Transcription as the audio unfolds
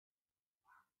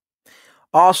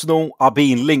Arsenal are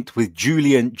being linked with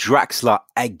Julian Draxler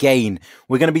again.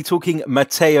 We're going to be talking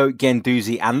Matteo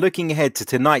Guendouzi and looking ahead to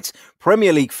tonight's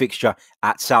Premier League fixture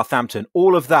at Southampton.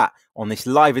 All of that on this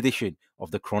live edition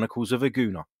of the Chronicles of a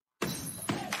Gooner.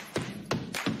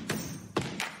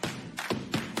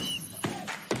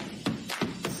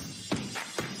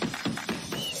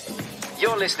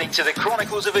 You're listening to the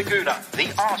Chronicles of a Gooner,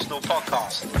 the Arsenal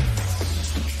podcast.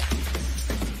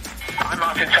 I'm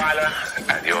Martin Tyler,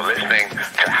 and you're listening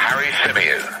to Harry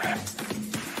Symeou.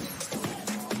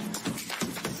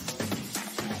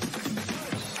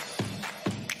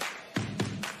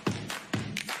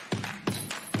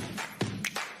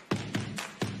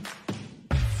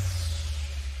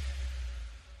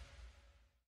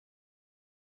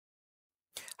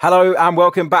 Hello and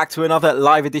welcome back to another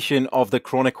live edition of the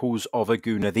Chronicles of a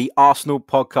Gooner, the Arsenal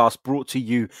podcast brought to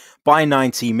you by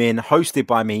 90 Min, hosted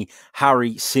by me,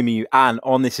 Harry Symeou. And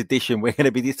on this edition, we're going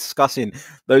to be discussing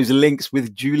those links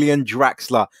with Julian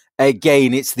Draxler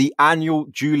again. It's the annual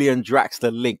Julian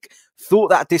Draxler link. Thought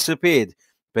that disappeared,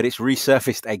 but it's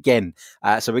resurfaced again.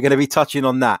 So we're going to be touching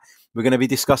on that. We're going to be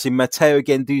discussing Matteo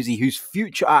Guendouzi, whose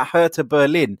future at Hertha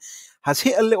Berlin has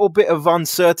hit a little bit of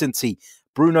uncertainty.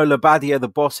 Bruno Labbadia, the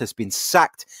boss, has been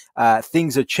sacked.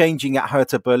 Things are changing at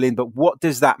Hertha Berlin, but what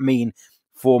does that mean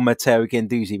for Matteo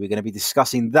Guendouzi? We're going to be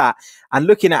discussing that and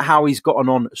looking at how he's gotten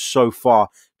on so far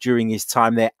during his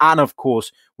time there. And of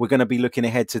course, we're going to be looking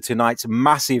ahead to tonight's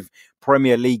massive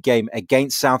Premier League game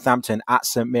against Southampton at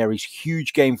St Mary's.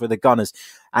 Huge game for the Gunners.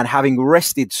 And having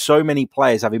rested so many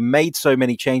players, having made so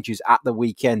many changes at the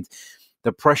weekend,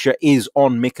 the pressure is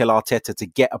on Mikel Arteta to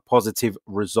get a positive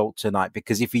result tonight,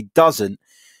 because if he doesn't,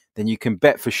 then you can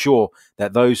bet for sure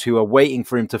that those who are waiting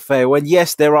for him to fail, and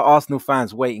yes, there are Arsenal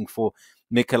fans waiting for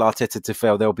Mikel Arteta to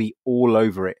fail, they'll be all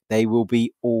over it. They will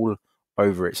be all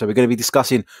over it. So we're going to be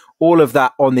discussing all of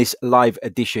that on this live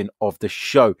edition of the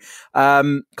show.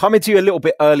 Coming to you a little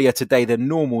bit earlier today than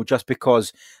normal, just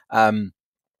because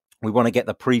we want to get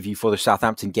the preview for the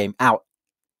Southampton game out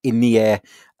in the air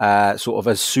sort of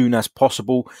as soon as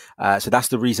possible. So that's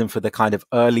the reason for the kind of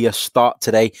earlier start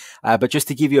today. But just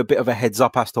to give you a bit of a heads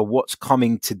up as to what's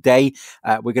coming today,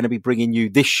 we're going to be bringing you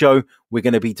this show. We're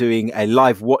going to be doing a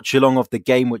live watch along of the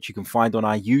game, which you can find on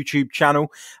our YouTube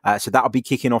channel. So that'll be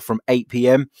kicking off from 8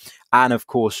 p.m. And of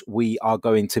course, we are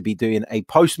going to be doing a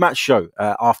post-match show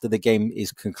after the game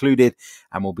is concluded.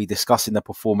 And we'll be discussing the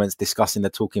performance, discussing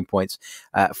the talking points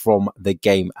from the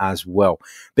game as well.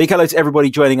 Big hello to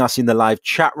everybody joining us in the live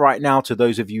chat right now, to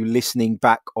those of you listening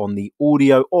back on the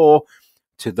audio, or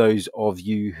to those of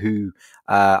you who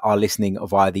are listening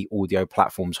via the audio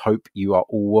platforms. Hope you are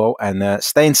all well and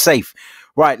staying safe.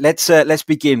 Right, let's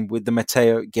begin with the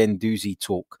Matteo Guendouzi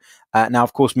talk. Now,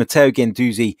 of course, Matteo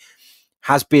Guendouzi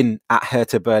has been at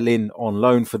Hertha Berlin on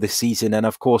loan for the season. And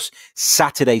of course,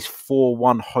 Saturday's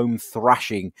 4-1 home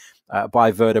thrashing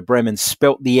by Werder Bremen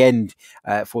spelt the end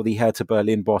for the Hertha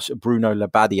Berlin boss, Bruno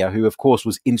Labbadia, who of course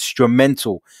was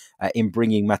instrumental in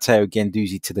bringing Matteo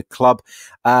Guendouzi to the club.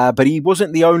 But he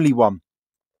wasn't the only one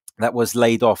that was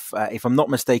laid off. If I'm not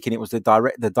mistaken, it was the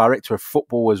director of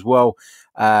football as well,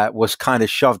 was kind of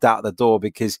shoved out the door,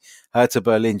 because Hertha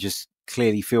Berlin just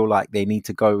clearly feel like they need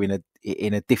to go in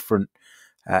a different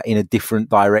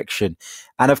direction.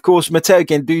 And of course, Matteo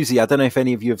Guendouzi, I don't know if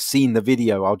any of you have seen the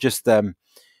video. I'll just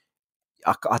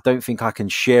I don't think I can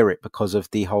share it because of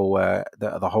the whole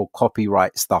the whole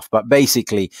copyright stuff. But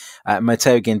basically,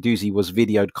 Matteo Guendouzi was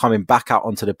videoed coming back out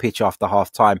onto the pitch after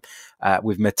half time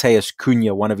with Matheus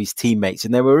Cunha, one of his teammates,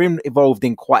 and they were involved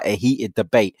in quite a heated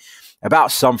debate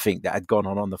about something that had gone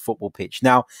on the football pitch.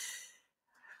 Now,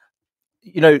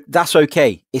 you know, that's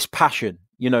okay. It's passion.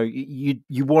 You know,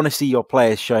 you want to see your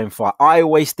players showing fight. I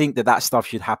always think that stuff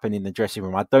should happen in the dressing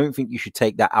room. I don't think you should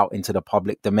take that out into the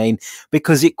public domain,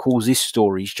 because it causes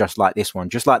stories just like this one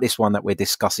that we're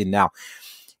discussing now.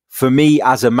 For me,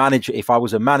 as a manager, if I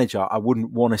was a manager, I wouldn't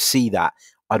want to see that.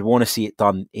 I'd want to see it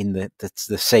done in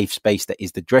the safe space that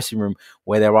is the dressing room,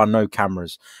 where there are no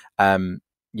cameras,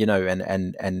 you know,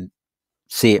 and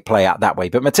see it play out that way.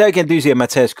 But Matteo Guendouzi and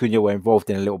Matheus Cunha were involved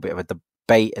in a little bit of a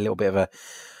debate, a little bit of a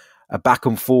back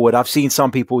and forward. I've seen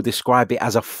some people describe it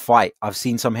as a fight. I've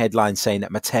seen some headlines saying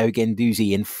that Matteo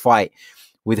Guendouzi in fight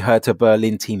with Hertha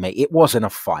Berlin teammate. It wasn't a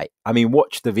fight. I mean,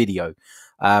 watch the video.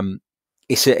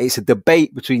 It's a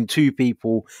debate between two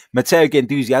people. Matteo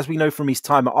Guendouzi, as we know from his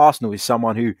time at Arsenal, is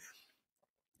someone who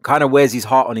kind of wears his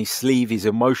heart on his sleeve. His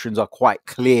emotions are quite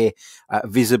clear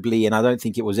visibly, and I don't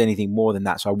think it was anything more than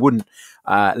that. So I wouldn't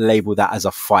label that as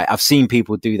a fight. I've seen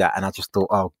people do that, and I just thought,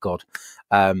 oh God.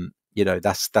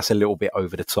 that's a little bit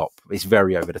over the top. It's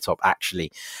very over the top,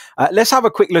 actually. Let's have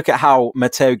a quick look at how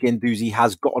Matteo Guendouzi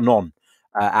has gotten on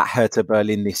at Hertha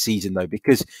Berlin this season, though,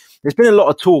 because there's been a lot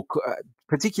of talk,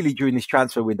 particularly during this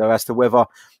transfer window, as to whether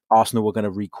Arsenal were going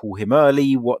to recall him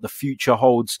early, what the future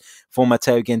holds for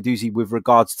Matteo Guendouzi with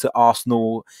regards to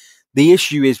Arsenal. The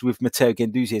issue is with Matteo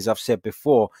Guendouzi, as I've said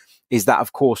before, is that,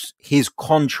 of course, his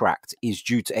contract is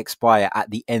due to expire at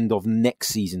the end of next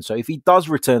season. So if he does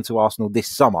return to Arsenal this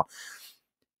summer,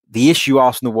 the issue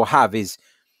Arsenal will have is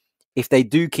if they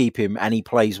do keep him and he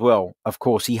plays well, of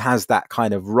course, he has that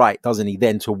kind of right, doesn't he,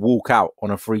 then to walk out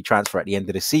on a free transfer at the end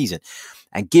of the season.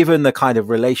 And given the kind of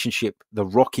relationship, the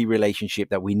rocky relationship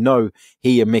that we know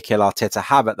he and Mikel Arteta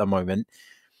have at the moment,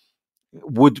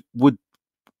 would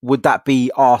that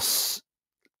be us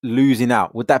losing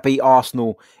out? Would that be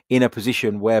Arsenal in a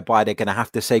position whereby they're going to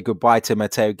have to say goodbye to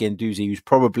Matteo Guendouzi, who's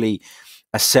probably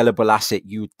a sellable asset,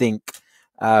 you would think,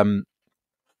 and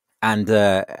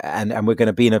we're going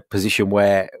to be in a position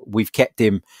where we've kept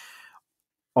him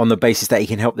on the basis that he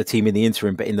can help the team in the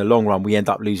interim, but in the long run, we end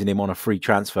up losing him on a free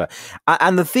transfer.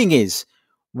 And the thing is,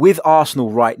 with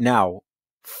Arsenal right now,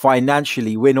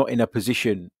 financially, we're not in a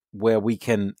position where we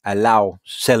can allow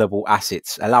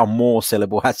more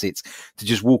sellable assets to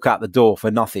just walk out the door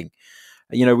for nothing.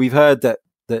 We've heard that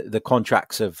the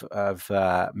contracts of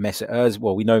Mesut Ozil,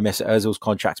 well, we know Mesut Ozil's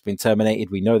contract's been terminated.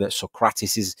 We know that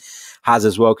Socrates has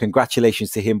as well.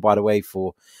 Congratulations to him, by the way,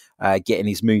 for getting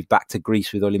his move back to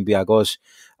Greece with Olympiacos.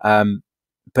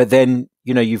 But then,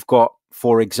 you've got,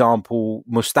 for example,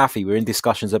 Mustafi. We're in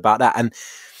discussions about that. And,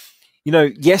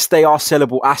 yes, they are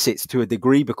sellable assets to a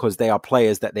degree because they are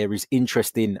players that there is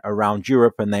interest in around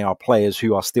Europe, and they are players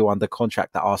who are still under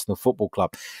contract at Arsenal Football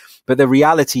Club. But the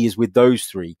reality is with those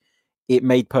three, it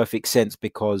made perfect sense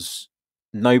because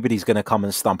nobody's going to come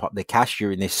and stump up the cash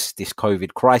during this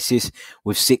COVID crisis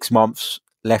with 6 months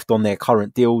left on their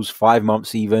current deals, 5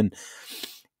 months even.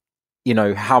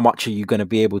 How much are you going to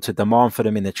be able to demand for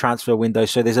them in the transfer window?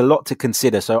 So there's a lot to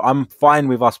consider. So I'm fine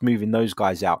with us moving those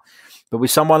guys out. But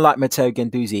with someone like Matteo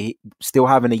Guendouzi still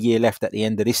having a year left at the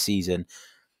end of this season,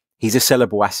 he's a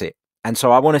sellable asset. And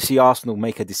so I want to see Arsenal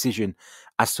make a decision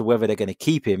as to whether they're going to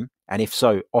keep him, and if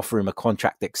so, offer him a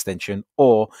contract extension,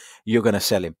 or you're going to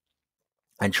sell him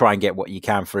and try and get what you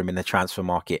can for him in the transfer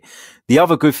market. The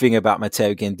other good thing about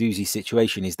Matteo Guendouzi's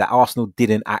situation is that Arsenal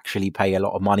didn't actually pay a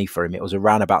lot of money for him. It was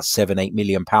around about £7-8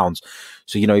 million.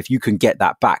 So, if you can get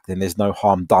that back, then there's no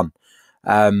harm done.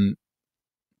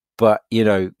 But,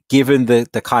 given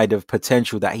the kind of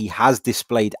potential that he has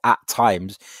displayed at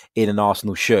times in an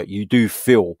Arsenal shirt, you do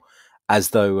feel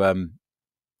as though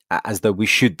we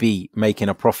should be making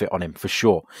a profit on him for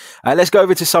sure. Let's go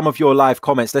over to some of your live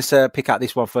comments. Let's pick out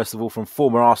this one first of all from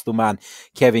former Arsenal man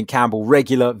Kevin Campbell,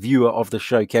 regular viewer of the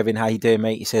show. Kevin, how you doing,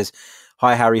 mate? He says,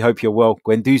 "Hi Harry, hope you're well.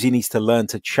 Guendouzi needs to learn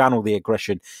to channel the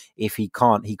aggression. If he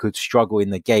can't, he could struggle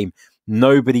in the game.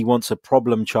 Nobody wants a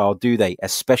problem child, do they?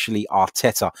 Especially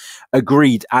Arteta."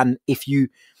 Agreed. And if you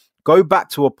go back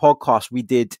to a podcast we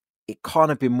did, it can't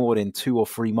have been more than 2 or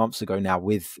 3 months ago now,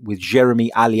 with Jeremy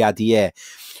Aliadier,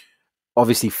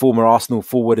 obviously former Arsenal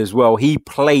forward as well. He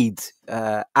played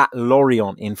at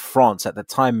Lorient in France at the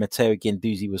time Matteo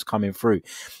Guendouzi was coming through.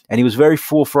 And he was very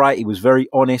forthright. He was very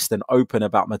honest and open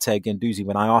about Matteo Guendouzi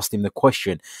when I asked him the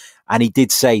question. And he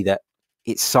did say that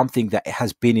it's something that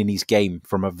has been in his game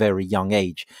from a very young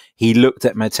age. He looked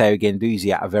at Matteo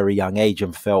Guendouzi at a very young age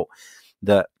and felt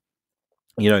that,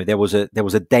 there was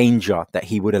a danger that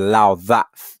he would allow that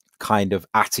kind of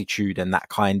attitude and that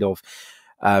kind of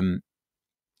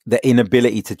the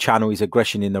inability to channel his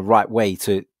aggression in the right way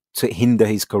to hinder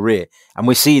his career. And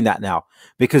we're seeing that now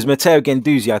because Matteo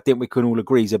Guendouzi, I think we can all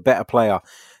agree, is a better player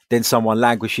than someone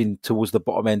languishing towards the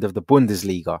bottom end of the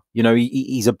Bundesliga.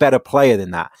 He's a better player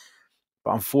than that.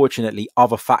 But unfortunately,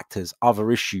 other factors,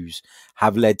 other issues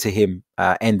have led to him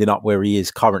ending up where he is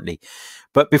currently.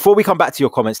 But before we come back to your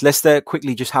comments, let's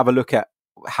quickly just have a look at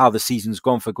how the season's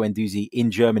gone for Guendouzi in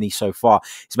Germany so far.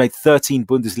 He's made 13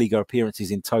 Bundesliga appearances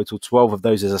in total, 12 of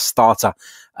those as a starter,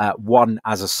 1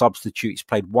 as a substitute. He's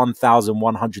played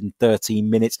 1,113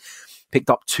 minutes,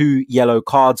 picked up 2 yellow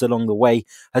cards along the way,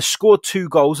 has scored 2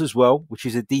 goals as well, which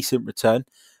is a decent return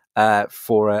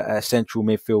for a central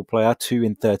midfield player. 2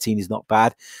 in 13 is not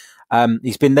bad.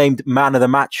 He's been named man of the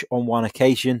match on 1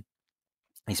 occasion.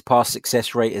 His pass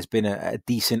success rate has been a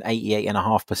decent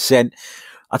 88.5%.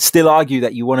 I'd still argue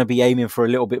that you want to be aiming for a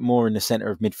little bit more in the centre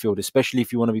of midfield, especially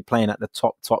if you want to be playing at the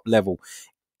top level.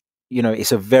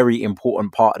 It's a very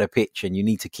important part of the pitch and you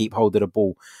need to keep hold of the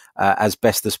ball as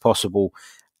best as possible.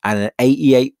 and an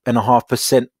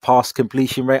 88.5% pass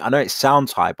completion rate. I know it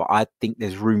sounds high, but I think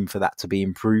there's room for that to be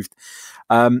improved.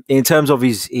 In terms of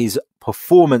his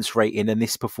performance rating, and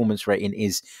this performance rating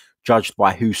is judged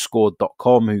by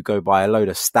WhoScored.com, who go by a load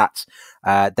of stats.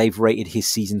 They've rated his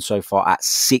season so far at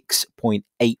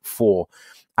 6.84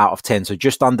 out of 10. So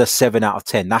just under 7 out of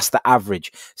 10. That's the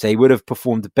average. So he would have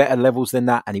performed better levels than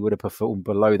that, and he would have performed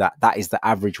below that. That is the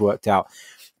average worked out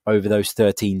over those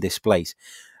 13 displays.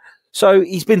 So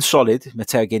he's been solid,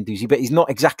 Matteo Guendouzi, but he's not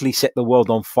exactly set the world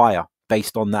on fire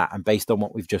based on that and based on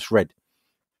what we've just read.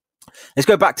 Let's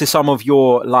go back to some of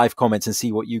your live comments and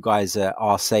see what you guys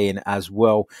are saying as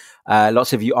well.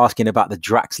 Lots of you asking about the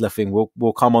Draxler thing.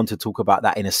 We'll come on to talk about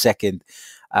that in a second.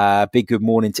 Big good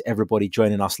morning to everybody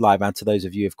joining us live, and to those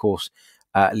of you, of course,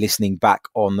 listening back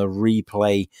on the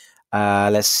replay.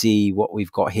 Let's see what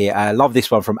we've got here. I love this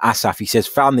one from Asaf. He says,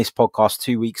 found this podcast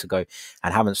 2 weeks ago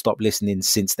and haven't stopped listening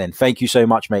since then. Thank you so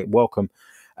much, mate. Welcome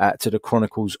to the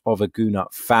Chronicles of a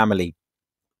Gooner family.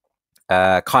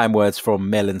 Kind words from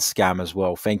Melon Scam as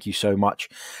well. Thank you so much.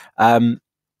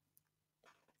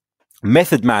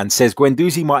 Method Man says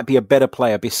Guendouzi might be a better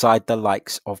player beside the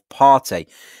likes of Partey.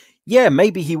 Yeah,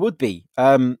 maybe he would be.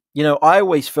 I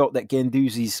always felt that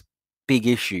Guendouzi's big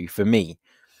issue for me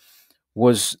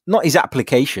was not his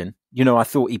application. I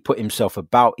thought he put himself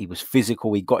about. He was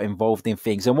physical. He got involved in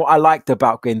things. And what I liked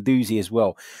about Guendouzi as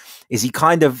well is he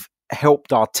kind of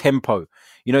helped our tempo.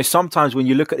 Sometimes when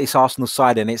you look at this Arsenal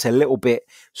side and it's a little bit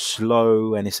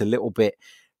slow and it's a little bit,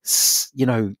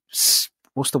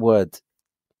 what's the word?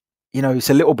 It's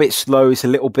a little bit slow.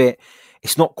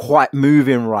 It's not quite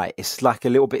moving right. It's like a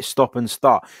little bit stop and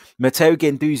start. Matteo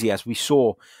Guendouzi, as we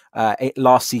saw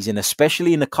last season,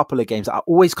 especially in a couple of games that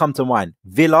always come to mind,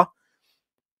 Villa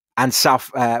and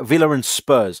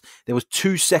Spurs. There was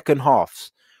 2 second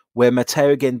halves where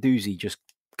Matteo Guendouzi just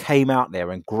came out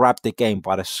there and grabbed the game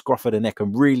by the scruff of the neck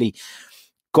and really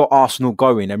got Arsenal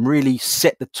going and really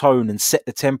set the tone and set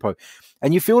the tempo.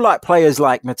 And you feel like players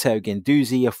like Matteo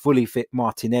Guendouzi, a fully fit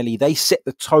Martinelli, they set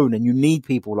the tone, and you need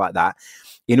people like that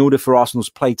in order for Arsenal's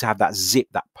play to have that zip,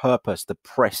 that purpose, the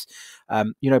press.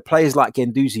 Players like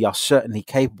Guendouzi are certainly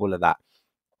capable of that.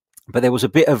 But there was a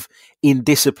bit of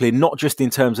indiscipline, not just in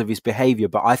terms of his behaviour,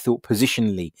 but I thought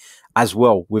positionally as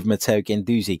well with Matteo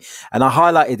Guendouzi. And I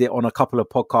highlighted it on a couple of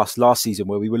podcasts last season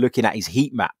where we were looking at his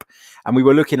heat map, and we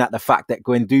were looking at the fact that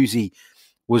Guendouzi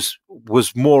was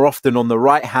more often on the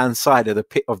right-hand side of the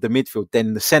midfield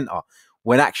than the centre,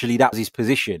 when actually that was his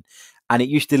position. And it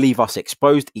used to leave us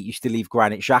exposed. It used to leave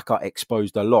Granit Xhaka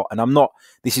exposed a lot. And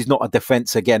this is not a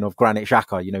defence again of Granit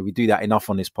Xhaka. We do that enough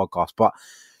on this podcast. But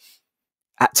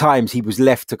at times he was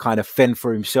left to kind of fend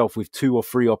for himself with 2 or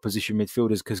 3 opposition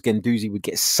midfielders, because Guendouzi would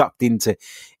get sucked into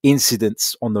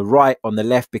incidents on the right, on the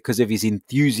left, because of his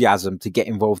enthusiasm to get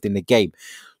involved in the game.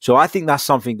 So I think that's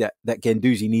something that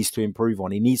Guendouzi needs to improve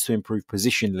on. He needs to improve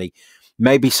positionally.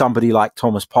 Maybe somebody like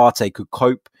Thomas Partey could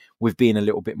cope with being a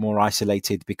little bit more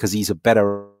isolated, because he's a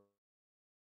better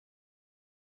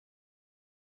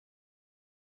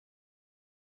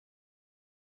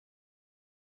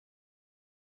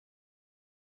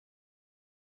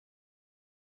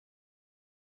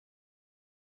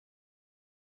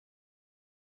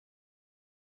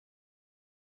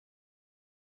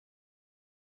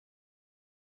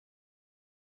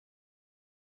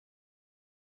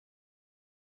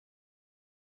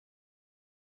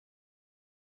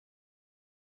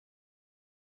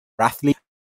athlete.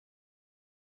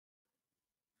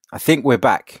 I think we're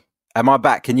back. Am I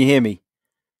back? Can you hear me?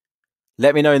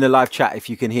 Let me know in the live chat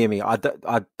if you can hear me. I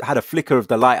had a flicker of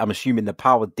the light. I'm assuming the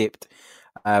power dipped,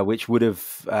 which would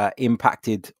have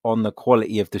impacted on the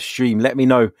quality of the stream. Let me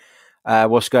know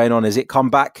what's going on. Has it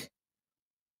come back?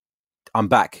 I'm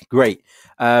back. Great.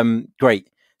 Great.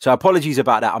 So apologies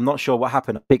about that. I'm not sure what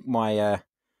happened. I think my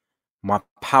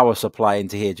power supply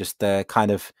into here just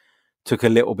kind of took a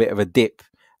little bit of a dip.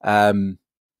 And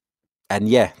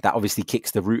yeah, that obviously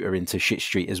kicks the router into shit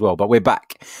street as well. But we're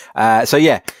back. So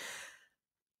yeah.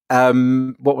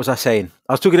 What was I saying?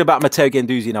 I was talking about Matteo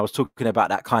Guendouzi, and I was talking about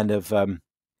that kind of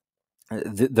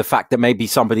the fact that maybe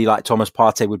somebody like Thomas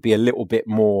Partey would be a little bit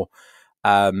more,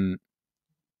 able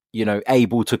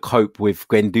to cope with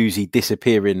Guendouzi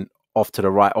disappearing off to the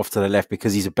right, off to the left,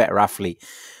 because he's a better athlete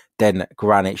than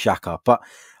Granit Xhaka. But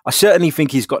I certainly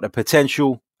think he's got the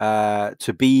potential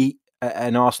to be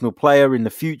an Arsenal player in the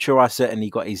future. I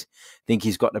certainly think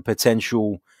he's got the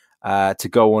potential to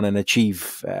go on and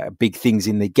achieve big things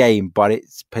in the game, but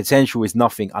its potential is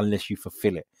nothing unless you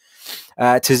fulfill it.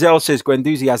 Tizel says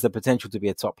Guendouzi has the potential to be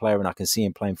a top player, and I can see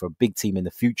him playing for a big team in the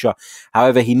future.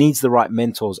 However, he needs the right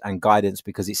mentors and guidance,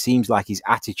 because it seems like his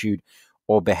attitude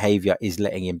or behaviour is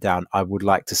letting him down. I would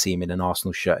like to see him in an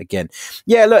Arsenal shirt again.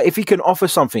 Yeah, look, if he can offer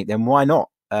something, then why not?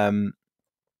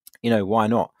 Why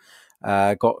not?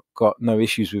 Got no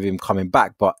issues with him coming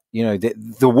back, but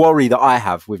the worry that I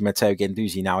have with Matteo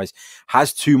Guendouzi now is,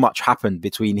 has too much happened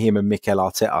between him and Mikel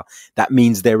Arteta? That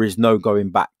means there is no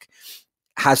going back.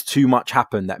 Has too much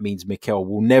happened? That means Mikel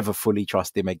will never fully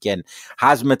trust him again.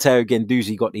 Has Matteo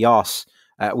Guendouzi got the arse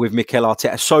with Mikel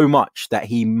Arteta so much that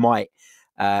he might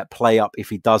play up if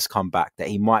he does come back? That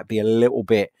he might be a little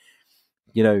bit,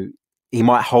 he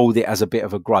might hold it as a bit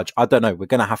of a grudge. I don't know. We're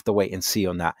going to have to wait and see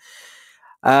on that.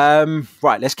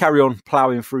 Right, let's carry on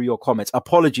plowing through your comments.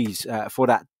 Apologies for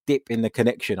that dip in the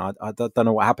connection. I don't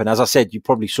know what happened. As I said, you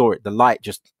probably saw it. The light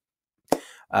just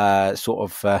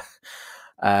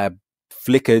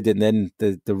flickered, and then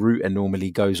the router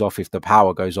normally goes off if the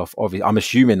power goes off. Obviously, I'm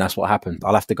assuming that's what happened.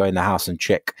 I'll have to go in the house and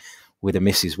check with the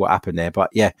missus what happened there. But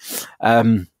yeah,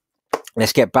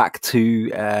 let's get back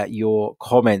to your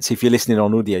comments. If you're listening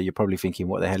on audio, you're probably thinking,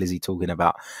 what the hell is he talking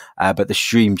about? But the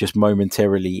stream just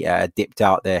momentarily dipped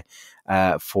out there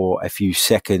for a few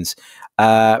seconds.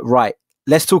 Right,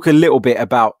 let's talk a little bit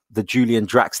about the Julian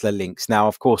Draxler links. Now,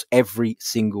 of course, every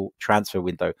single transfer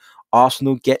window,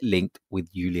 Arsenal get linked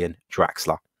with Julian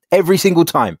Draxler. Every single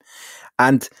time.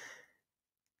 And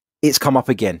it's come up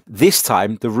again. This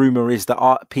time, the rumour is that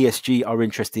PSG are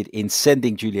interested in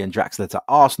sending Julian Draxler to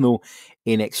Arsenal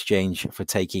in exchange for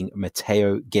taking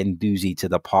Matteo Guendouzi to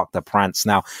the Parc des Princes.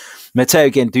 Now, Matteo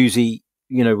Guendouzi,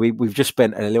 we've just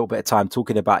spent a little bit of time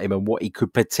talking about him and what he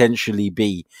could potentially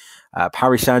be.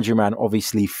 Paris Saint-Germain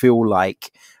obviously feel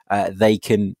like they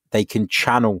can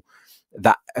channel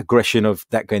that aggression of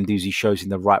that Guendouzi shows in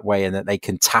the right way, and that they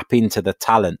can tap into the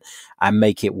talent and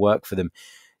make it work for them.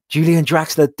 Julian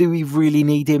Draxler, do we really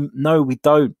need him? No, we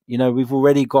don't. We've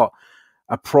already got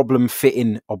a problem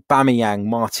fitting Aubameyang,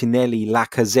 Martinelli,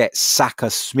 Lacazette, Saka,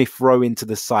 Smith Rowe into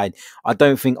the side. I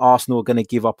don't think Arsenal are going to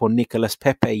give up on Nicolas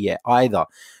Pepe yet either.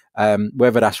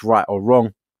 Whether that's right or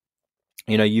wrong,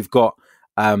 you've got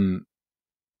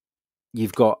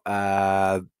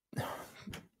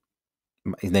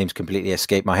his name's completely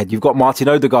escaped my head. You've got Martin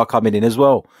Odegaard coming in as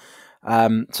well.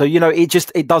 So,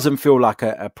 it doesn't feel like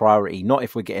a priority, not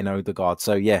if we're getting Odegaard.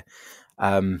 So, yeah,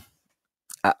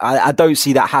 I don't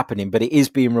see that happening, but it is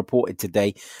being reported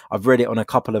today. I've read it on a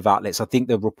couple of outlets. I think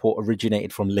the report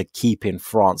originated from L'Equipe in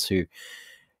France, who,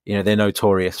 they're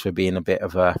notorious for being a bit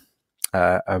of a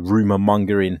rumour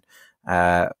mongering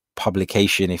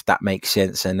publication, if that makes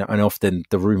sense. And often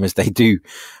the rumours they do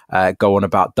go on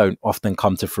about don't often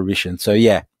come to fruition. So,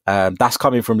 yeah. That's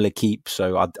coming from L'Equipe,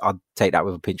 so I'd take that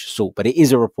with a pinch of salt. But it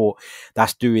is a report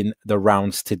that's doing the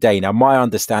rounds today. Now, my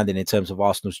understanding in terms of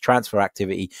Arsenal's transfer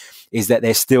activity is that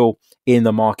they're still in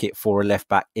the market for a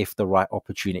left-back if the right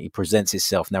opportunity presents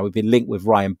itself. Now, we've been linked with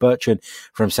Ryan Bertrand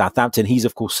from Southampton. He's,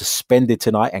 of course, suspended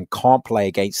tonight and can't play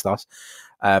against us,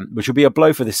 which will be a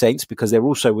blow for the Saints because they're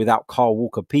also without Carl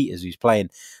Walker-Peters,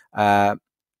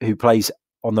 who plays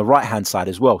on the right-hand side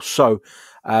as well. So,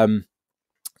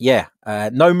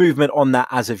 no movement on that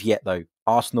as of yet, though.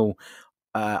 Arsenal,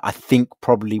 I think,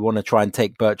 probably want to try and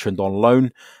take Bertrand on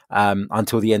loan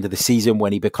until the end of the season.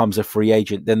 When he becomes a free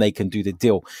agent, then they can do the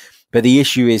deal. But the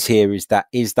issue is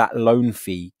that loan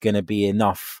fee going to be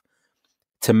enough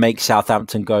to make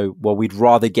Southampton go, well, we'd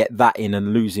rather get that in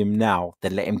and lose him now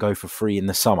than let him go for free in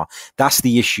the summer? That's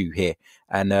the issue here.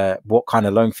 And what kind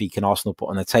of loan fee can Arsenal put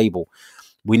on the table?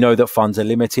 We know that funds are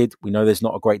limited. We know there's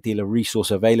not a great deal of resource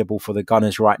available for the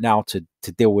Gunners right now to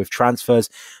deal with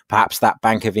transfers. Perhaps that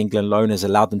Bank of England loan has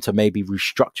allowed them to maybe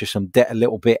restructure some debt a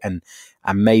little bit and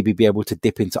maybe be able to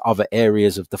dip into other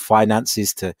areas of the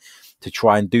finances to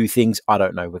try and do things. I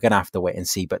don't know. We're going to have to wait and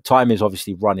see. But time is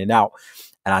obviously running out,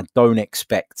 and I don't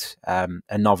expect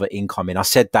another incoming. I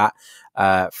said that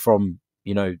from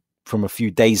a few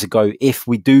days ago. If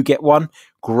we do get one,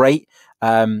 great.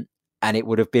 And it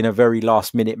would have been a very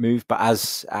last minute move. But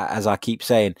as I keep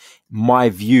saying, my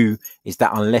view is that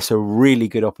unless a really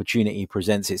good opportunity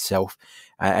presents itself,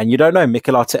 and you don't know,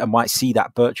 Mikel Arteta might see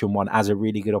that Bertrand one as a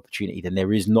really good opportunity, then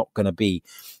there is not going to be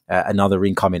another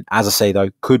incoming. As I say, though,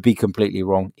 could be completely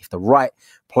wrong. If the right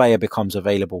player becomes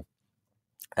available,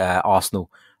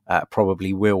 Arsenal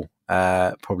probably will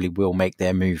make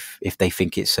their move if they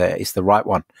think it's the right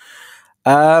one.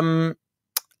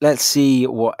 Let's see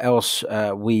what else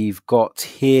we've got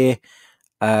here.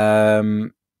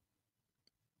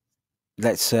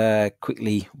 Let's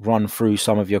quickly run through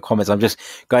some of your comments. I'm just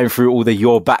going through all the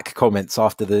 "you're back" comments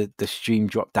after the stream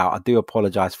dropped out. I do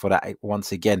apologise for that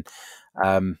once again.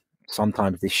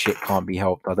 Sometimes this shit can't be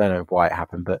helped. I don't know why it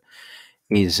happened, but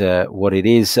what it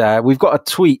is. We've got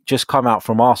a tweet just come out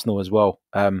from Arsenal as well,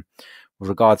 with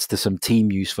regards to some team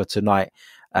news for tonight.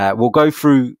 We'll go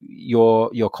through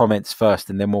your comments first,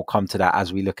 and then we'll come to that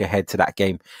as we look ahead to that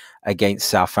game against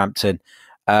Southampton.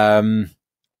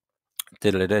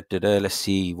 Let's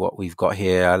see what we've got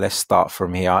here. Let's start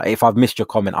from here. If I've missed your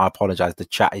comment, I apologize. The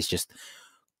chat is just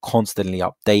constantly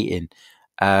updating.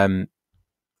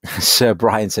 Sir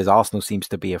Brian says Arsenal seems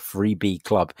to be a freebie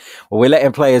club. Well, we're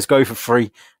letting players go for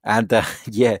free, and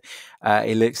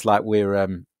it looks like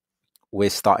we're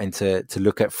starting to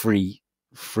look at free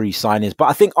signings. But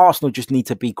I think Arsenal just need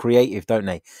to be creative, don't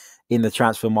they, in the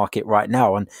transfer market right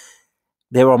now? And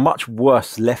there are much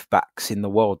worse left backs in the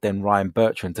world than Ryan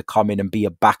Bertrand to come in and be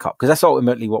a backup, because that's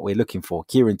ultimately what we're looking for.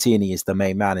 Kieran Tierney is the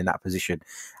main man in that position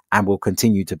and will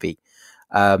continue to be.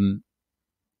 It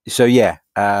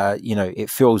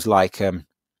feels like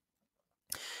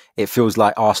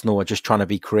Arsenal are just trying to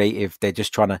be creative. They're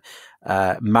just trying to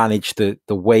manage the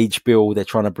wage bill. They're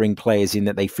trying to bring players in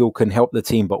that they feel can help the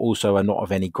team, but also are not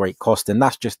of any great cost. And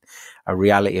that's just a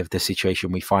reality of the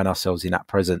situation we find ourselves in at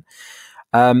present.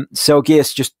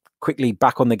 Selgius, just quickly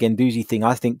back on the Guendouzi thing.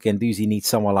 I think Guendouzi needs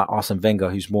someone like Arsene Wenger,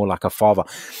 who's more like a father.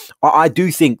 I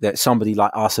do think that somebody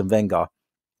like Arsene Wenger,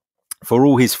 for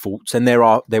all his faults, and there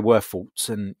were faults,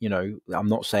 and I'm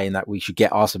not saying that we should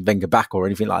get Arsene Wenger back or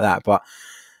anything like that, but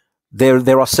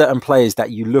there are certain players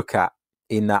that you look at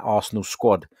in that Arsenal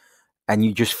squad and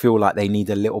you just feel like they need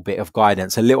a little bit of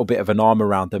guidance, a little bit of an arm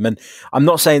around them. And I'm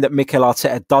not saying that Mikel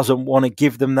Arteta doesn't want to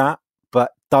give them that,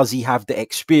 but does he have the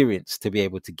experience to be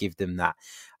able to give them that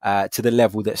to the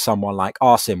level that someone like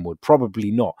Arsene would?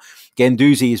 Probably not.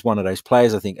 Guendouzi is one of those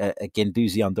players. I think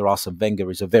Guendouzi under Arsene Wenger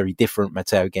is a very different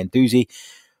Matteo Guendouzi,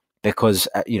 because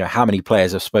how many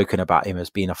players have spoken about him as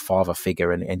being a father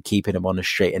figure and keeping him on the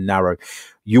straight and narrow.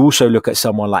 You also look at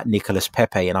someone like Nicolas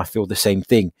Pepe, and I feel the same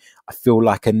thing. I feel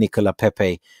like a Nicolas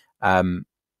Pepe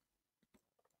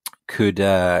could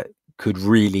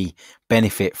really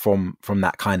benefit from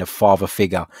that kind of father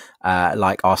figure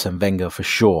like Arsene Wenger, for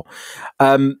sure.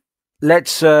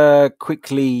 Let's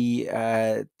quickly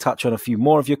touch on a few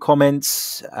more of your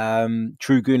comments.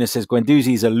 True Guna says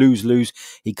Guendouzi is a lose-lose.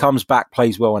 He comes back,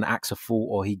 plays well, and acts a fool,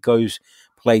 or he goes,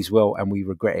 plays well, and we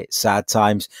regret it. Sad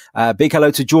times. Big hello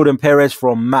to Jordan Perez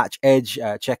from Match Edge.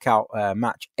 Check out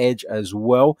Match Edge as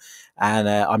well. And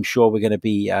I'm sure we're going to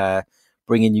be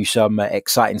bringing you some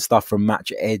exciting stuff from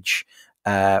Match Edge,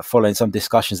 following some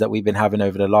discussions that we've been having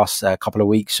over the last couple of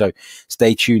weeks. So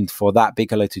stay tuned for that.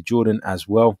 Big hello to Jordan as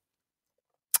well.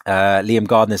 Liam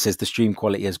Gardner says the stream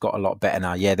quality has got a lot better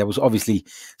now. Yeah, there was obviously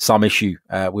some issue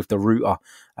with the router,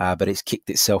 but it's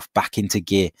kicked itself back into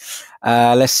gear.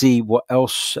 Let's see what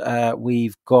else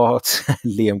we've got.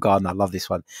 Liam Gardner, I love this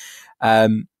one.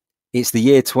 It's the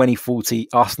year 2040.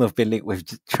 Arsenal have been linked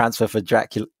with transfer for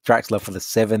Draxler for the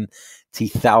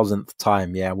 70,000th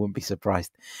time. Yeah, I wouldn't be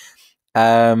surprised.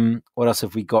 What else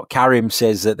have we got? Karim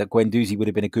says that Guendouzi would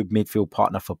have been a good midfield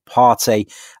partner for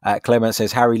Partey. Clement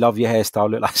says, Harry, love your hairstyle.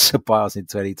 Look like Ceballos in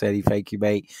 2020. Thank you,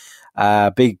 mate.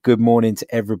 Big good morning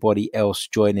to everybody else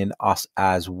joining us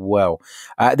as well.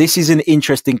 This is an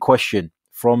interesting question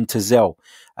from Tazel.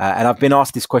 And I've been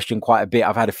asked this question quite a bit.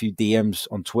 I've had a few DMs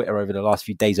on Twitter over the last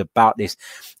few days about this.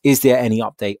 Is there any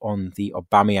update on the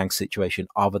Aubameyang situation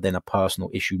other than a personal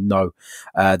issue? No.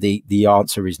 The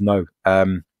answer is no.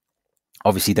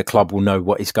 Obviously, the club will know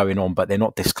what is going on, but they're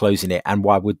not disclosing it. And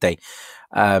why would they?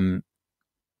 Why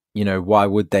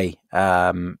would they?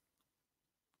 Why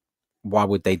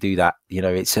would they do that?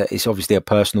 It's obviously a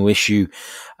personal issue.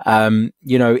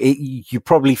 You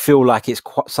probably feel like it's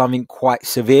something quite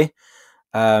severe.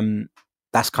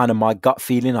 That's kind of my gut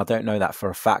feeling. I don't know that for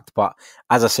a fact, but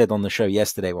as I said on the show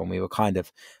yesterday, when we were kind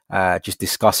of just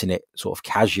discussing it sort of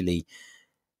casually,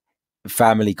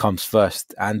 family comes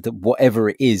first, and whatever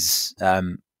it is,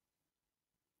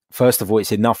 first of all,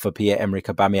 it's enough for Pierre-Emerick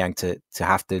Aubameyang to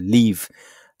have to leave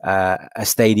a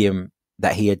stadium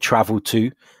that he had travelled to,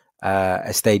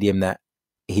 a stadium that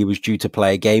he was due to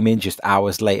play a game in just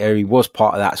hours later. He was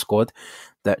part of that squad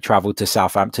that travelled to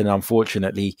Southampton.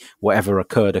 Unfortunately, whatever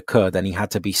occurred, and he had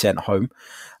to be sent home.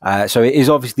 So it is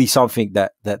obviously something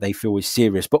that they feel is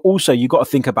serious. But also, you got to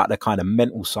think about the kind of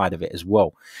mental side of it as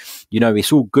well.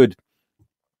 It's all good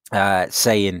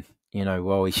saying,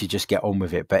 well, he should just get on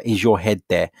with it. But is your head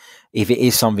there? If it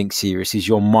is something serious, is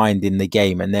your mind in the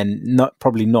game? And then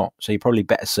probably not. So you're probably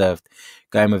better served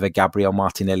going with a Gabriel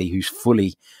Martinelli who's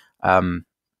fully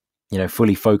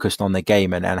focused on the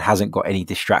game and hasn't got any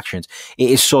distractions.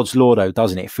 It is sod's law though,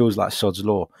 doesn't it? It feels like sod's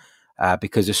law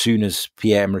because as soon as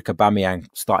Pierre-Emerick Aubameyang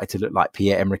started to look like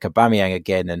Pierre-Emerick Aubameyang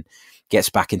again and gets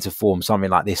back into form,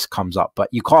 something like this comes up. But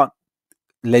you can't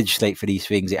legislate for these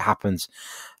things. It happens.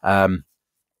 And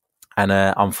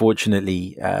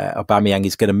unfortunately, Aubameyang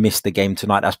is going to miss the game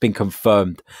tonight. That's been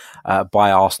confirmed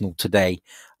by Arsenal today.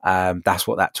 That's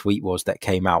what that tweet was that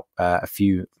came out a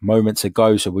few moments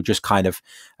ago. So we'll just kind of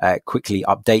quickly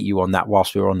update you on that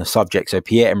whilst we're on the subject. So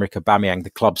Pierre-Emerick Aubameyang, the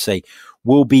club say,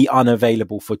 will be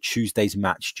unavailable for Tuesday's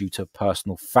match due to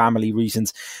personal family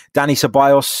reasons. Dani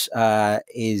Ceballos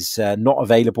is not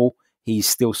available. He's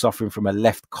still suffering from a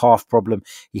left calf problem.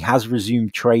 He has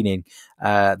resumed training,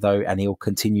 though, and he'll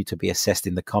continue to be assessed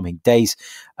in the coming days.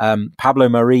 Pablo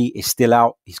Mari is still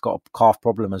out. He's got a calf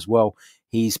problem as well.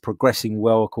 He's progressing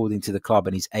well, according to the club,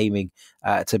 and he's aiming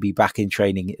to be back in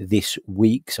training this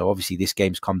week. So obviously this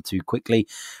game's come too quickly.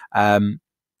 And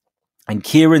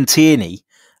Kieran Tierney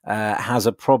has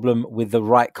a problem with the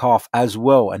right calf as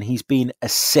well, and he's been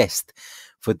assessed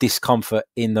for discomfort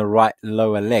in the right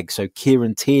lower leg. So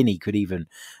Kieran Tierney could even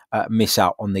miss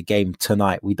out on the game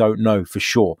tonight. We don't know for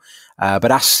sure. But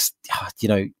that's,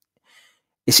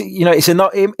 it's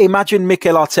enough. Imagine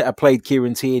Mikel Arteta played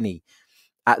Kieran Tierney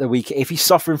at the weekend. If he's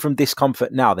suffering from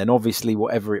discomfort now, then obviously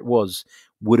whatever it was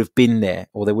would have been there,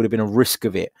 or there would have been a risk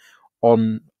of it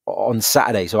on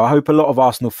Saturday. So I hope a lot of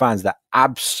Arsenal fans that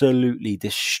absolutely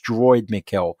destroyed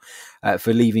Mikel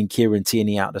for leaving Kieran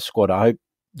Tierney out of the squad, I hope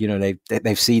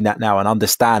they've seen that now and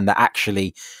understand that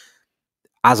actually,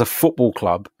 as a football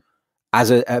club, as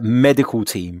a medical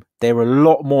team, they're a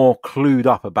lot more clued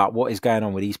up about what is going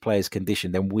on with these players'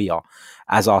 condition than we are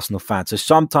as Arsenal fans. So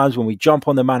sometimes when we jump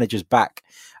on the manager's back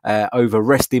over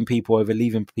resting people, over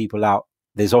leaving people out,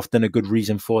 there's often a good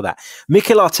reason for that.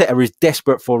 Mikel Arteta is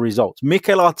desperate for results.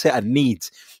 Mikel Arteta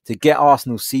needs to get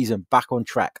Arsenal's season back on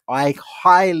track. I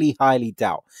highly, highly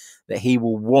doubt that he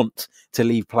will want to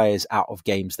leave players out of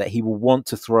games, that he will want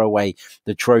to throw away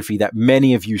the trophy that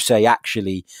many of you say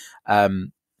actually,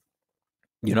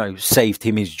 saved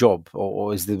him his job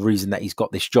or is the reason that he's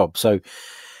got this job. So,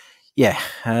 yeah,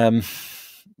 that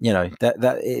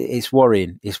it's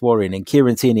worrying. It's worrying. And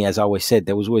Kieran Tierney, as I always said,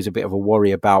 there was always a bit of a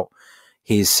worry about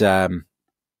his, his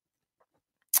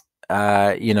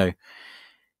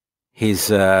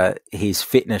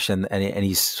fitness and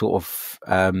his sort of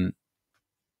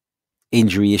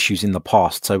injury issues in the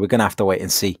past. So we're going to have to wait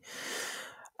and see.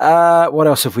 What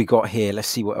else have we got here? Let's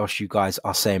see what else you guys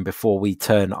are saying before we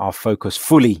turn our focus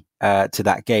fully to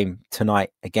that game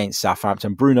tonight against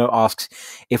Southampton. Bruno asks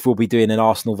if we'll be doing an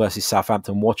Arsenal versus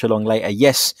Southampton watch along later.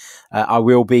 Yes, I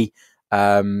will be.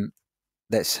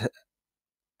 Let's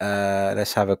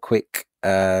have a quick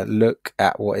look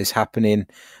at what is happening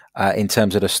in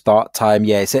terms of the start time.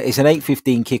 Yeah, it's an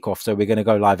 8:15 kickoff, so we're going to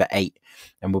go live at 8,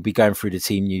 and we'll be going through the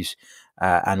team news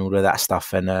and all of that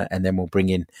stuff, and then we'll bring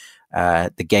in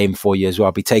the game for you as well.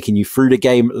 I'll be taking you through the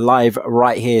game live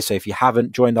right here. So if you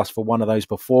haven't joined us for one of those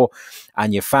before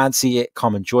and you fancy it,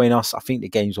 come and join us. I think the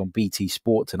game's on BT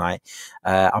Sport tonight.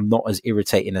 I'm not as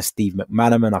irritating as Steve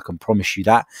McManaman, I can promise you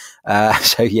that.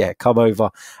 So yeah, come over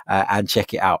and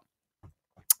check it out.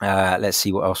 Let's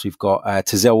see what else we've got.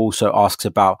 Tazel also asks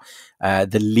about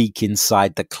the leak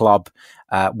inside the club.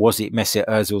 Was it Mesut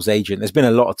Ozil's agent? There's been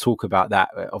a lot of talk about that.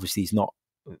 Obviously, he's not.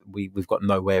 We've got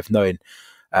no way of knowing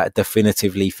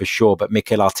definitively for sure. But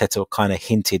Mikel Arteta kind of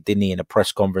hinted, didn't he, in a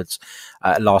press conference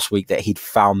last week that he'd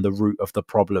found the root of the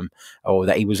problem, or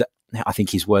that he was. I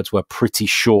think his words were pretty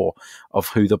sure of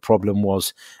who the problem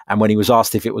was. And when he was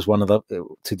asked if it was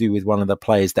to do with one of the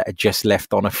players that had just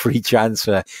left on a free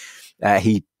transfer,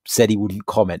 he said he wouldn't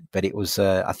comment, but it was,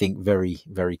 I think, very,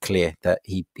 very clear that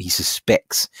he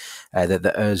suspects that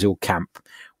the Ozil camp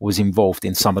was involved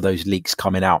in some of those leaks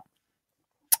coming out.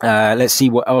 Let's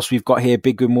see what else we've got here.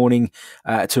 Big good morning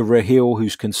to Rahil,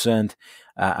 who's concerned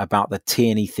about the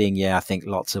Tierney thing. Yeah, I think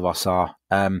lots of us are.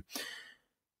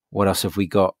 What else have we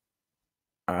got?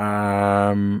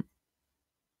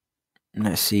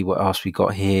 Let's see what else we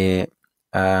got here.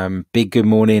 Big good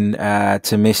morning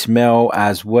to Miss Mel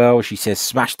as well. She says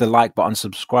smash the like button,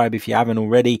 subscribe if you haven't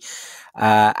already,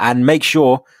 and make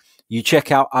sure you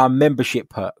check out our membership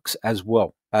perks as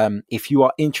well. If you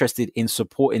are interested in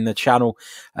supporting the channel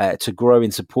to grow,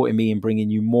 in supporting me and bringing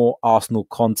you more Arsenal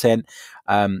content,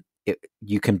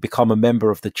 you can become a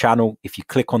member of the channel. If you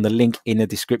click on the link in the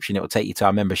description, it will take you to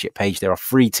our membership page. There are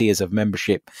 3 tiers of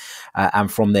membership,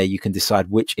 and from there you can decide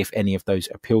which, if any of those,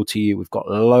 appeal to you. We've got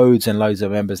loads and loads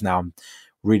of members now. I'm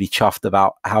really chuffed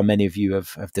about how many of you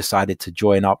have decided to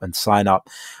join up and sign up,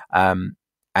 and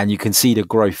you can see the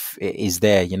growth is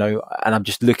there, and I'm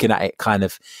just looking at it kind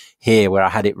of here where I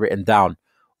had it written down.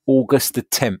 August the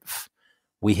 10th,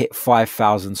 we hit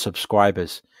 5,000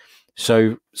 subscribers.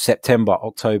 So September,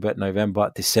 October,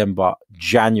 November, December,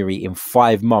 January, in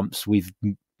 5 months, we've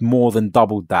more than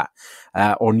doubled that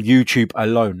on YouTube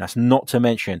alone. That's not to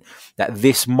mention that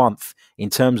this month, in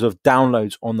terms of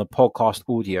downloads on the podcast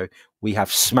audio, we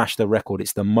have smashed the record.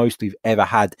 It's the most we've ever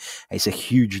had. It's a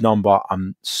huge number.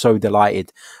 I'm so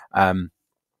delighted. And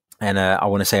I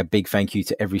want to say a big thank you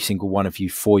to every single one of you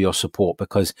for your support,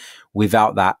 because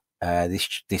without that,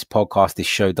 this podcast, this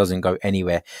show doesn't go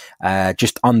anywhere.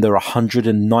 Just under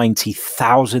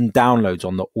 190,000 downloads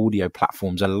on the audio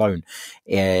platforms alone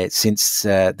since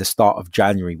the start of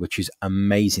January, which is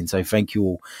amazing. So thank you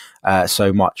all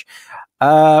so much.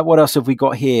 What else have we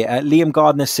got here? Liam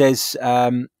Gardner says,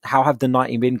 how have the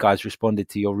 90 Min guys responded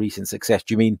to your recent success?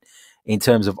 Do you mean in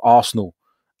terms of Arsenal?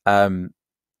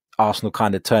 Arsenal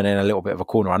kind of turning a little bit of a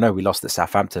corner. I know we lost at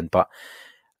Southampton, but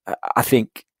I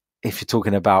think if you're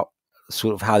talking about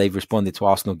sort of how they've responded to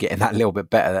Arsenal getting that little bit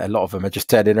better, a lot of them are just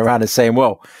turning around and saying,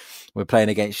 well, we've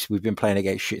been playing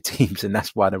against shit teams, and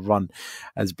that's why the run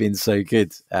has been so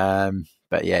good.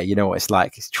 But yeah, you know what it's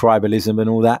like. It's tribalism and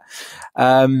all that.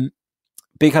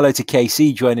 Big hello to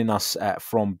KC joining us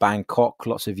from Bangkok.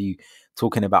 Lots of you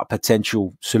talking about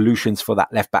potential solutions for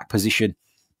that left back position.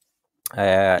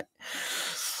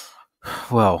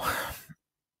 Well,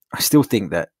 I still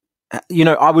think that,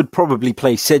 I would probably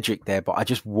play Cedric there, but I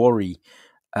just worry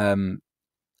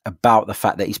about the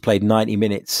fact that he's played 90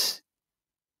 minutes.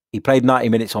 He played 90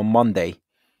 minutes on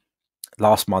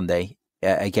last Monday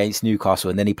against Newcastle,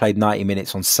 and then he played 90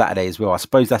 minutes on Saturday as well. I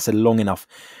suppose that's a long enough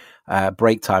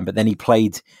break time, but then he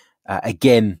played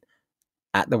again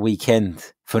at the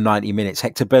weekend for 90 minutes.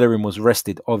 Hector Bellerin was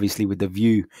rested, obviously, with the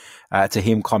view to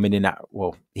him coming in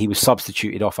he was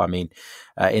substituted off, in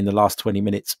the last 20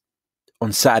 minutes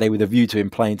on Saturday with a view to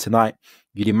him playing tonight,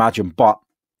 you'd imagine. But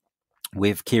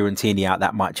with Kieran Tierney out,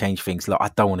 that might change things. Look, I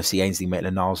don't want to see Ainsley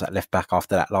Maitland-Niles at left back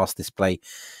after that last display.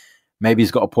 Maybe he's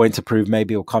got a point to prove.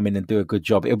 Maybe he'll come in and do a good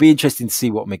job. It'll be interesting to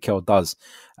see what Mikel does.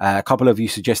 A couple of you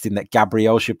suggesting that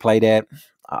Gabriel should play there.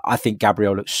 I think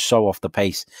Gabriel looks so off the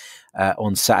pace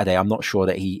on Saturday. I'm not sure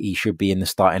that he should be in the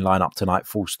starting lineup tonight,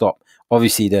 full stop.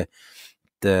 Obviously,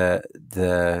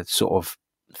 the sort of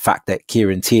fact that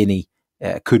Kieran Tierney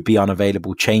could be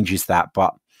unavailable changes that,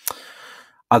 but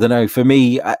I don't know. For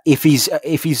me, if he's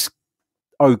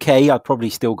okay, I'd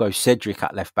probably still go Cedric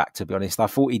at left back, to be honest. I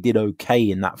thought he did okay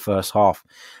in that first half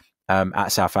at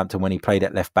Southampton when he played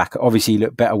at left back. Obviously, he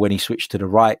looked better when he switched to the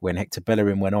right when Hector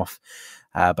Bellerin went off,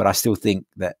 but I still think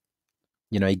that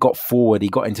he got forward, he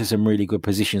got into some really good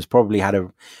positions, probably had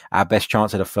our best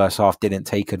chance of the first half, didn't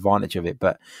take advantage of it,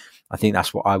 but I think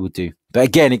that's what I would do. But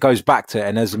again, it goes back to,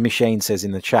 and as Mishane says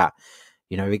in the chat,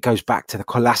 it goes back to the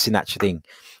Kolasinac thing.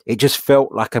 It just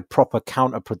felt like a proper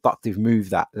counterproductive move,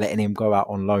 that letting him go out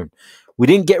on loan. We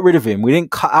didn't get rid of him. We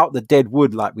didn't cut out the dead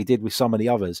wood like we did with some of the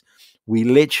others. We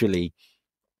literally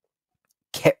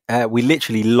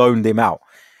loaned him out.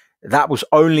 That was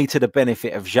only to the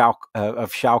benefit of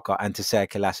Schalke and to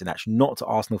Sead Kolasinac, not to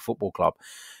Arsenal Football Club.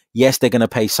 Yes, they're going to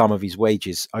pay some of his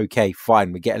wages. Okay,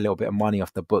 fine. We get a little bit of money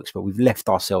off the books, but we've left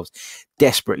ourselves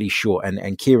desperately short.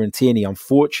 And Kieran Tierney,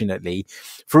 unfortunately,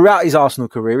 throughout his Arsenal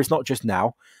career, it's not just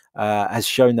now, has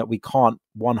shown that we can't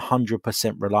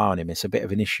 100% rely on him. It's a bit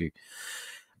of an issue.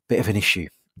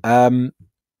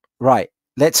 Right.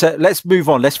 Let's move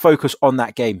on. Let's focus on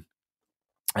that game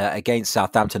against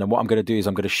Southampton. And what I'm going to do is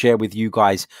I'm going to share with you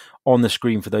guys on the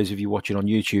screen, for those of you watching on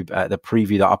YouTube, the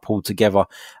preview that I pulled together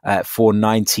for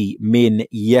 90 Min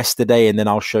yesterday, and then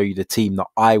I'll show you the team that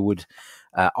I would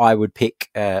pick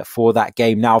for that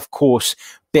game. Now, of course,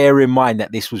 bear in mind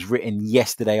that this was written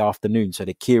yesterday afternoon, so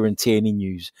the Kieran Tierney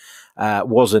news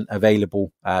wasn't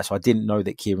available, so I didn't know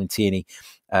that Kieran Tierney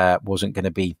wasn't going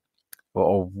to be,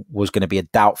 or was going to be, a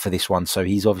doubt for this one. So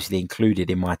he's obviously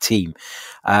included in my team.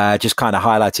 Just kind of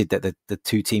highlighted that the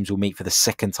two teams will meet for the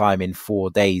second time in 4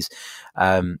 days,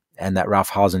 and that Ralph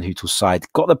Hasenhüttl's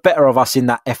side got the better of us in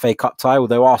that FA Cup tie,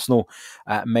 although Arsenal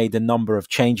made a number of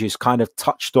changes. Kind of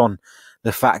touched on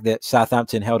the fact that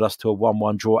Southampton held us to a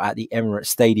 1-1 draw at the Emirates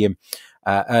Stadium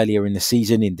earlier in the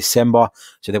season in December.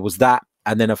 So there was that.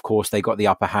 And then, of course, they got the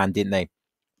upper hand, didn't they,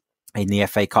 in the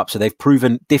FA Cup? So they've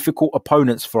proven difficult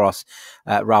opponents for us,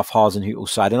 Ralph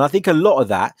Hasenhüttl's side. And I think a lot of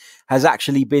that has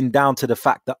actually been down to the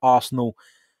fact that Arsenal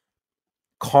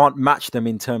can't match them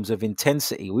in terms of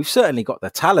intensity. We've certainly got the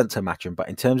talent to match them, but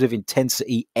in terms of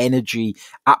intensity, energy,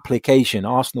 application,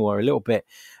 Arsenal are a little bit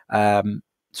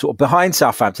sort of behind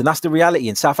Southampton. That's the reality.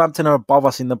 And Southampton are above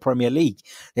us in the Premier League.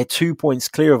 They're 2 points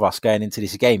clear of us going into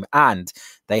this game, and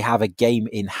they have a game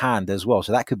in hand as well.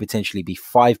 So that could potentially be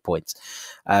 5 points.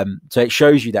 So it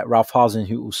shows you that Ralph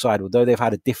Hasenhüttl's side, although they've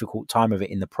had a difficult time of it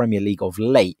in the Premier League of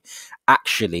late,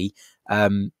 actually,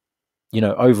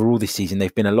 overall this season,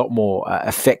 they've been a lot more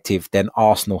effective than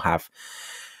Arsenal have.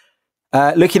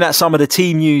 Looking at some of the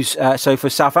team news, so for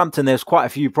Southampton, there's quite a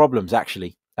few problems,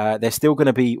 actually. They're still going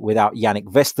to be without Yannick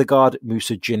Vestergaard,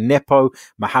 Moussa Djenepo,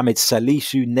 Mohamed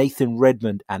Salisu, Nathan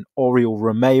Redmond and Oriol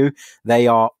Romeu. They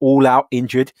are all out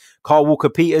injured. Kyle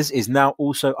Walker-Peters is now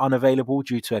also unavailable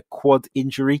due to a quad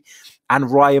injury. And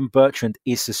Ryan Bertrand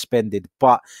is suspended.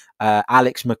 But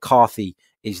Alex McCarthy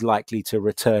is likely to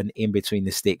return in between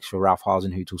the sticks for Ralph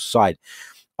Hasenhüttl's side.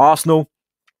 Arsenal,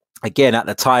 again, at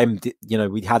the time,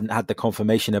 we hadn't had the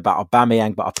confirmation about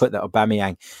Aubameyang, but I put that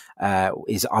Aubameyang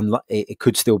it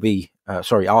could still be,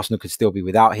 Arsenal could still be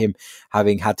without him,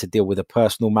 having had to deal with a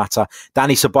personal matter.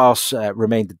 Dani Ceballos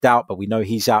remained a doubt, but we know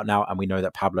he's out now, and we know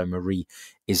that Pablo Mari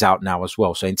is out now as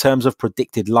well. So in terms of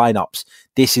predicted lineups,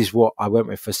 this is what I went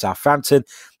with for Southampton.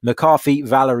 McCarthy,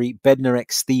 Valerie,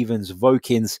 Bednarek, Stevens,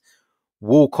 Vokins,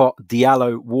 Walcott,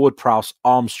 Diallo, Ward-Prowse,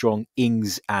 Armstrong,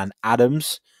 Ings and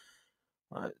Adams.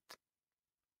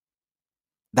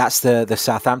 That's the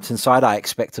Southampton side I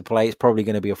expect to play. It's probably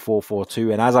going to be a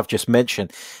 4-4-2. And as I've just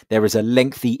mentioned, there is a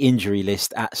lengthy injury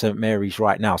list at St Mary's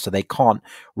right now. So they can't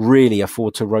really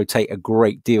afford to rotate a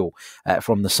great deal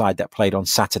from the side that played on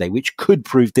Saturday, which could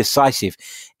prove decisive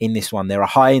in this one. They're a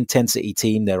high-intensity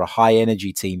team. They're a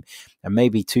high-energy team. And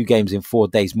maybe 2 games in 4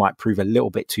 days might prove a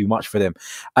little bit too much for them.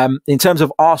 In terms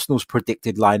of Arsenal's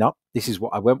predicted lineup, this is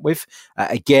what I went with.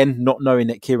 Again, not knowing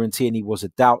that Kieran Tierney was a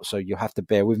doubt, so you'll have to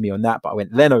bear with me on that. But I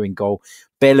went Leno in goal,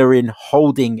 Bellerin,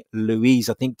 Holding, Luiz.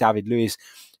 I think David Luiz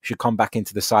should come back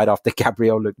into the side after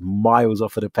Gabriel looked miles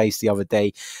off of the pace the other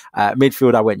day.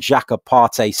 Midfield, I went Xhaka,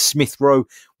 Partey, Smith Rowe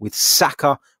with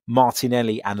Saka,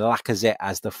 Martinelli and Lacazette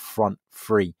as the front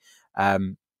three.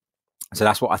 So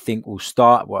that's what I think will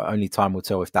start. Well, only time will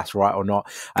tell if that's right or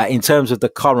not. In terms of the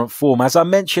current form, as I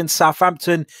mentioned,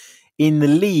 Southampton in the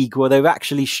league, well, they've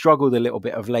actually struggled a little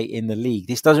bit of late in the league.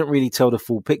 This doesn't really tell the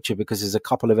full picture because there's a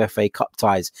couple of FA Cup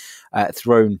ties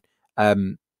thrown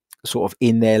sort of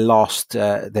in their last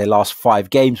 5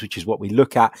 games, which is what we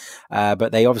look at.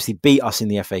 But they obviously beat us in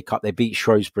the FA Cup. They beat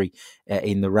Shrewsbury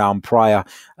in the round prior,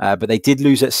 but they did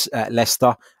lose at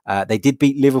Leicester. They did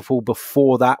beat Liverpool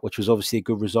before that, which was obviously a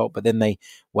good result. But then they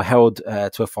were held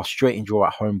to a frustrating draw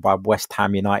at home by West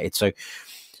Ham United. So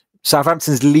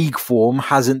Southampton's league form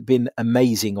hasn't been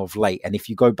amazing of late. And if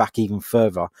you go back even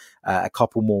further, a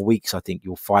couple more weeks, I think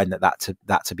you'll find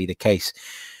that to be the case.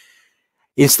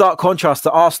 In stark contrast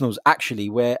to Arsenal's, actually,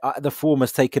 where the form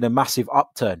has taken a massive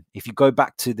upturn. If you go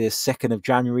back to the 2nd of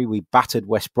January, we battered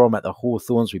West Brom at the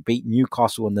Hawthorns. We beat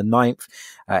Newcastle on the 9th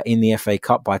in the FA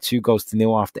Cup by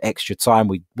 2-0 after extra time.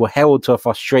 We were held to a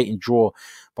frustrating draw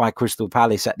by Crystal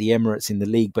Palace at the Emirates in the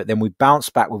league, but then we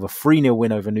bounced back with a 3-0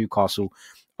 win over Newcastle,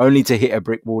 only to hit a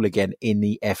brick wall again in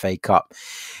the FA Cup.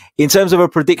 In terms of a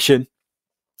prediction,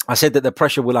 I said that the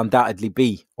pressure will undoubtedly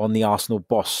be on the Arsenal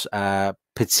boss,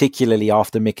 particularly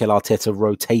after Mikel Arteta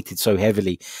rotated so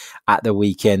heavily at the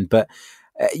weekend. But,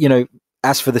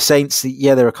 as for the Saints,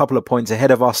 they're a couple of points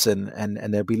ahead of us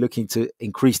and they'll be looking to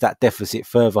increase that deficit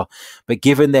further. But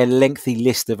given their lengthy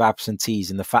list of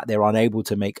absentees and the fact they're unable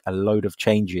to make a load of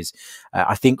changes,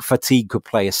 I think fatigue could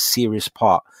play a serious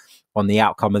part on the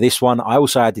outcome of this one. I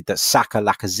also added that Saka,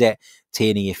 Lacazette,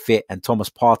 Tierney if fit, and Thomas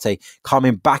Partey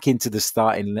coming back into the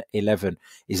starting 11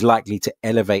 is likely to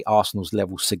elevate Arsenal's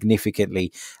level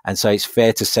significantly. And so it's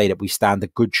fair to say that we stand a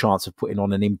good chance of putting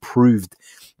on an improved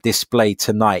display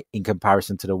tonight in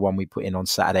comparison to the one we put in on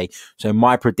Saturday. So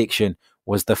my prediction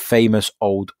was the famous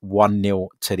old 1-0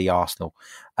 to the Arsenal.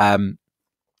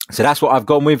 So that's what I've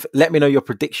gone with. Let me know your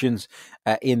predictions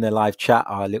in the live chat.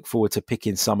 I look forward to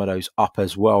picking some of those up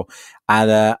as well.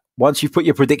 And once you've put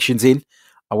your predictions in,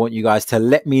 I want you guys to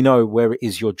let me know where it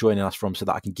is you're joining us from so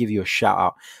that I can give you a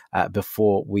shout out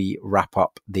before we wrap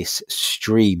up this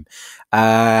stream.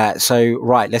 So,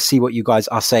 right, let's see what you guys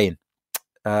are saying.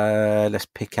 Let's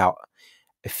pick out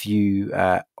a few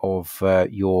of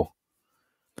your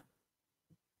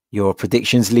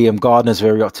predictions. Liam Gardner's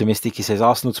very optimistic. He says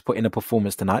Arsenal to put in a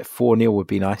performance tonight. 4-0 would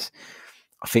be nice.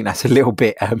 I think that's a little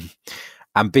bit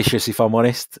ambitious, if I'm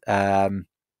honest.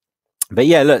 But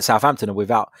yeah, look, Southampton are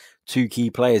without 2 key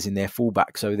players in their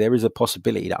fullback, so there is a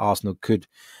possibility that Arsenal could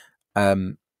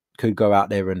go out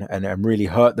there and really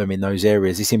hurt them in those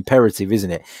areas. It's imperative,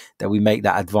 isn't it, that we make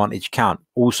that advantage count.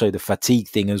 Also, the fatigue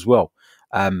thing as well.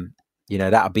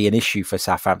 that would be an issue for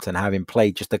Southampton, having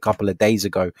played just a couple of days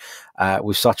ago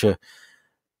with such a,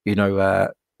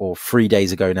 or 3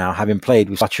 days ago now, having played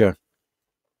with such a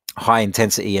high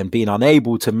intensity and being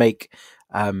unable to make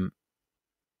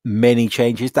many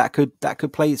changes that could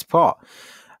play its part.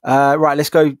 Right, let's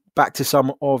go back to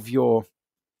some of your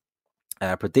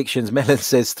predictions. Mellon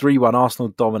says 3-1 Arsenal,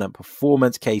 dominant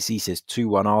performance. KC says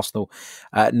 2-1 Arsenal.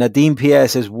 Nadine Pierre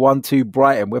says 1-2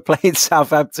 Brighton. We're playing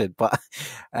Southampton, but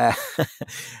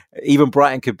even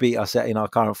Brighton could beat us in our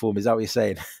current form. Is that what you're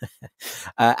saying?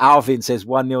 Alvin says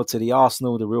 1-0 to the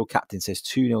Arsenal. The real captain says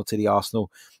 2-0 to the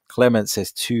Arsenal. Clement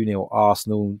says 2-0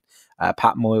 Arsenal.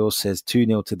 Pat Moyle says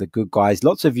 2-0 to the good guys.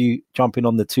 Lots of you jumping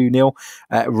on the 2-0.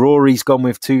 Rory's gone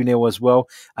with 2-0 as well.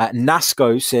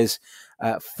 Nasco says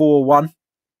 4-1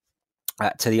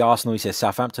 to the Arsenal. He says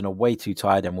Southampton are way too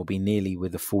tired and will be nearly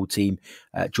with the full team.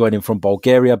 Joining from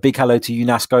Bulgaria. Big hello to you,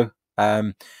 Nasco.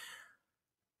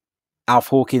 Alf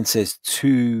Hawkins says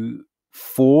 2-4.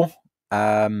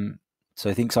 So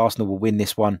he thinks Arsenal will win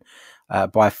this one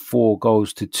by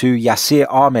 4-2. Yasir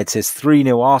Ahmed says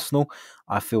 3-0 Arsenal.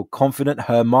 I feel confident.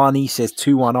 Hermani says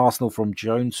 2-1 Arsenal from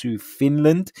Joensuu,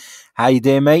 Finland. How you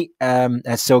doing, mate? And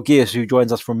Selgius, who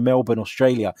joins us from Melbourne,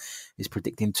 Australia, is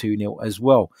predicting 2-0 as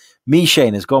well.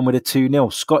 Mishane has gone with a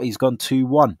 2-0. Scotty's gone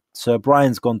 2-1. Sir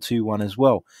Brian's gone 2-1 as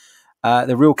well.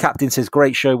 The real captain says,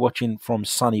 great show watching from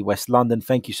sunny West London.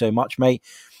 Thank you so much, mate.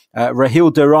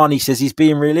 Rahil Durrani says he's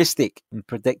being realistic and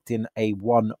predicting a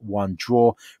 1-1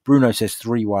 draw. Bruno says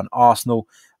 3-1 Arsenal.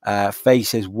 Faye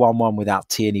says 1-1 without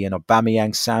Tierney and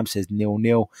Aubameyang. Sam says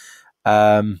 0-0.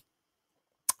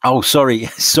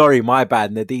 Sorry, my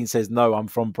bad. Nadine says no, I'm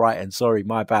from Brighton. Sorry,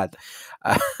 my bad.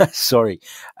 Sorry,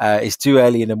 it's too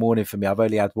early in the morning for me. I've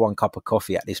only had 1 cup of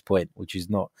coffee at this point, which is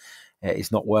not.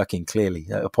 It's not working clearly.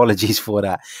 Apologies for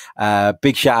that.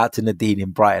 Big shout out to Nadine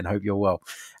in Brighton. Hope you're well.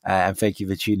 And thank you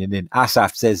for tuning in.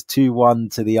 Asaf says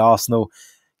 2-1 to the Arsenal.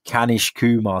 Kanish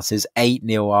Kumar says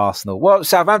 8-0 Arsenal. Well,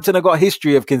 Southampton have got a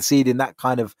history of conceding that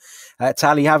kind of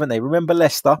tally, haven't they? Remember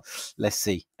Leicester? Let's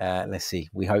see.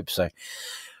 We hope so.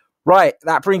 Right,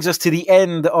 that brings us to the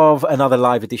end of another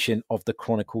live edition of the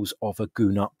Chronicles of a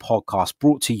Gooner podcast,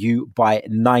 brought to you by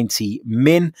 90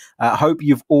 Min. Hope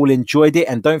you've all enjoyed it,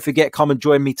 and don't forget, come and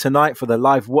join me tonight for the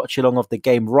live watch along of the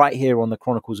game right here on the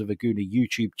Chronicles of a Gooner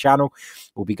YouTube channel.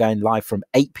 We'll be going live from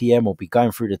 8 p.m. We'll be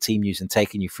going through the team news and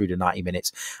taking you through the 90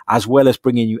 minutes, as well as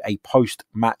bringing you a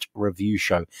post-match review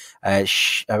show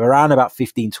around about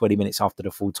 15-20 minutes after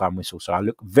the full-time whistle. So I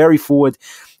look very forward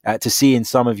to seeing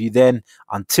some of you then.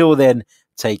 Until then,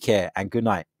 take care and good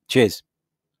night. Cheers.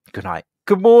 Good night.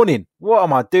 Good morning. What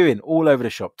am I doing? All over the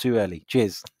shop. Too early.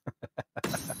 Cheers.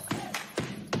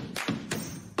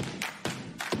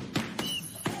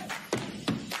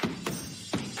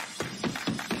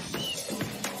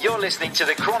 You're listening to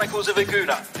the Chronicles of a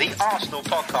Gooner, the Arsenal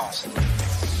podcast.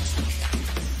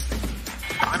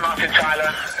 I'm Martin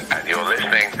Tyler, and you're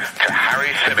listening to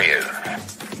Harry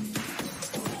Symeou.